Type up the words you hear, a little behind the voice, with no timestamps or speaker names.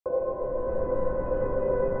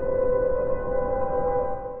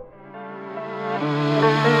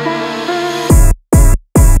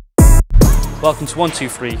Welcome to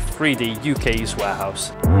 123 3D UK's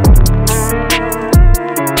warehouse.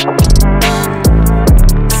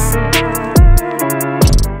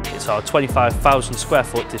 It's our 25,000 square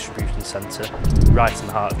foot distribution centre right in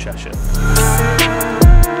the heart of Cheshire.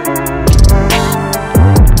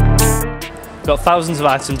 We've got thousands of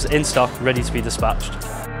items in stock ready to be dispatched.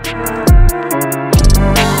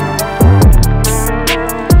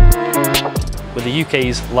 We're the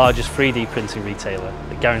UK's largest 3D printing retailer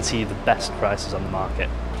that guarantee you the best prices on the market.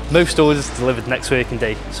 Most orders are delivered next working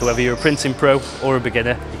day, so whether you're a printing pro or a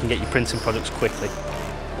beginner, you can get your printing products quickly.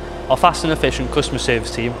 Our fast and efficient customer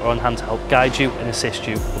service team are on hand to help guide you and assist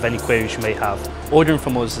you with any queries you may have. Ordering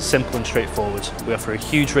from us is simple and straightforward. We offer a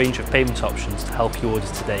huge range of payment options to help you order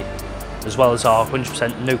today, as well as our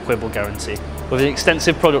 100% no quibble guarantee. With an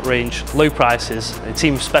extensive product range, low prices and a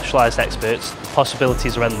team of specialised experts, the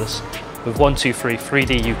possibilities are endless. With 123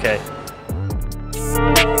 3D UK.